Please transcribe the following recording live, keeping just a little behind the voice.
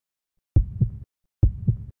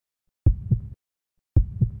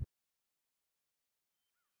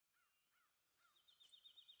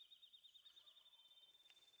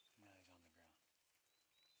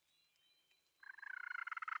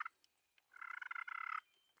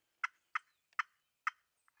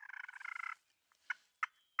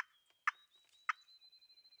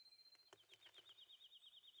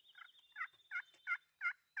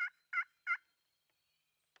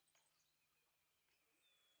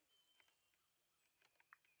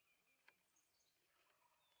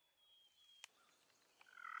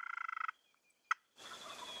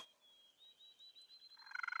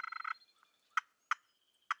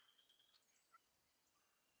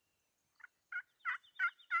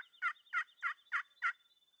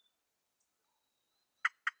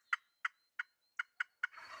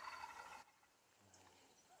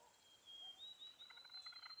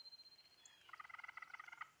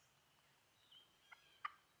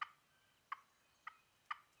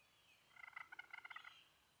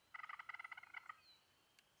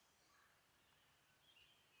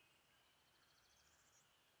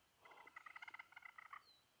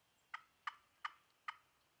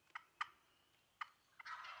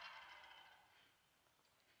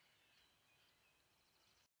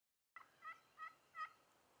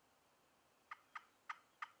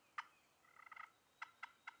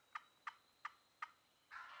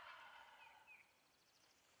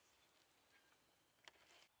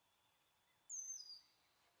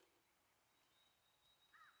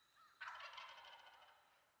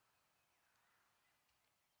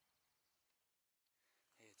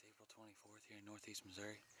24th here in northeast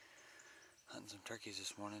Missouri. Hunting some turkeys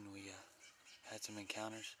this morning. We had some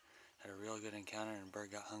encounters. Had a real good encounter, and a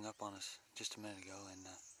bird got hung up on us just a minute ago, and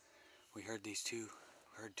we heard two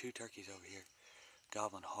turkeys over here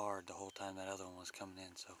gobbling hard the whole time that other one was coming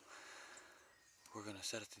in. So we're gonna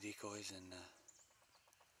set up the decoys and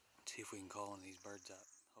see if we can call one of these birds up.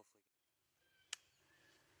 Hopefully.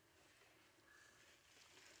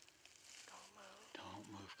 Don't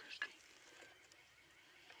move, Christy.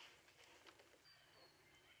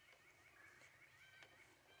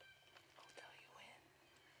 I'll tell you when.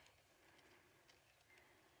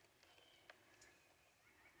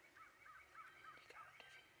 You got him,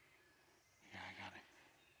 Diffie? Yeah, I got him.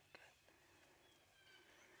 Good.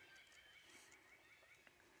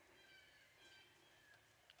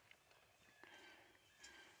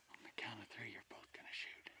 On the count of 3, you're both gonna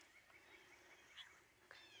shoot.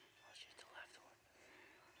 I'll shoot the left one.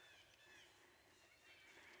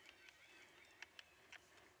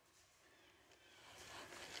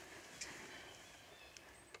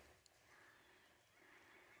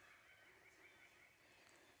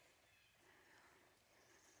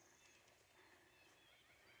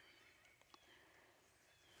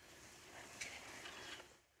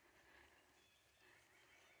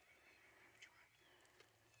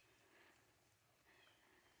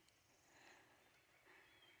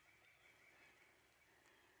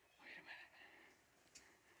 Wait a minute.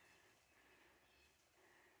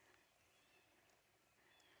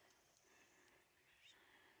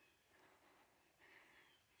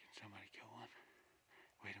 Can somebody kill one?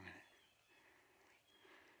 Wait a minute.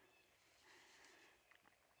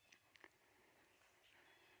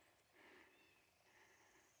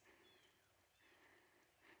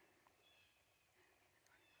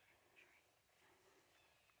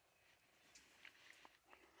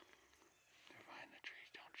 They're behind the trees.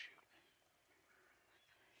 Don't shoot.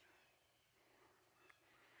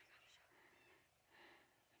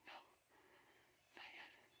 No. Not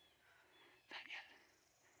yet. Not yet.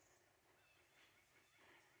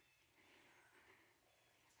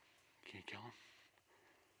 Can you kill him?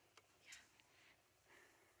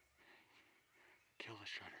 Kill the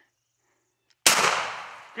shredder.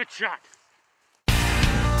 Good shot.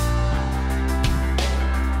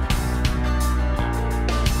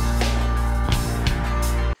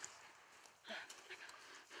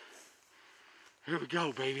 Here we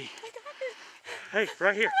go, baby. Hey,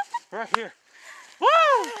 right here. Right here. Woo!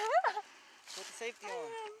 Put the safety on.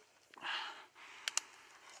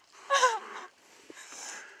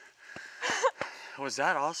 Was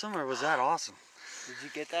that awesome or was that awesome? Did you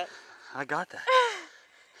get that? I got that.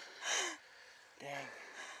 Dang.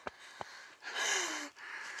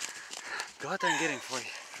 Go out there and get him for you.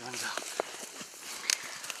 He runs out.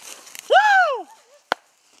 Woo!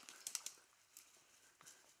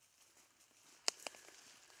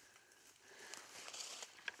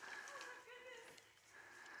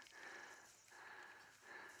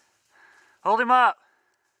 Hold him up.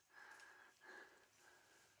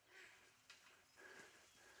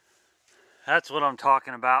 That's what I'm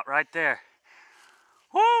talking about right there.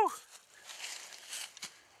 Woo!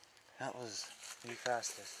 That was the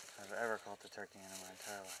fastest I've ever caught the turkey in my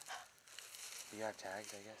entire life. You got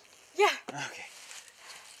tagged, I guess? Yeah. Okay.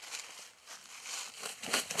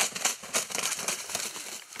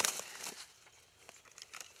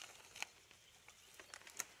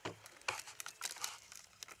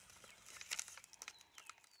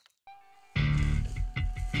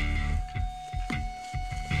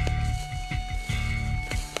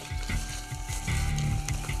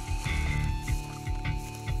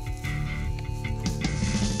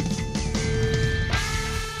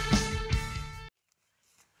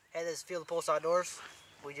 Hey, this is Feel the Pulse Outdoors.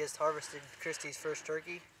 We just harvested Christy's first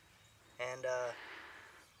turkey, and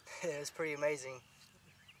it was pretty amazing.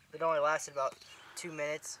 It only lasted about 2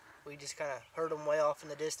 minutes. We just kind of heard them way off in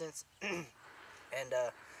the distance and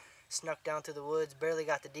snuck down through the woods, barely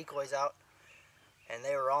got the decoys out, and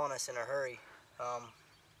they were on us in a hurry. A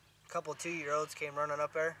couple of 2-year-olds came running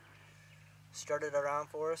up there, started around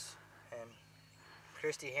for us, and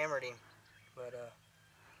Christy hammered him. But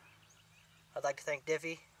I'd like to thank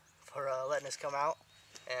Diffie for letting us come out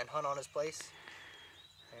and hunt on his place.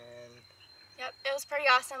 And yep, it was pretty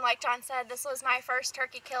awesome. Like John said, this was my first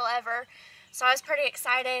turkey kill ever, so I was pretty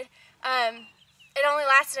excited. It only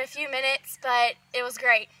lasted a few minutes, but it was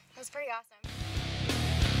great. It was pretty awesome.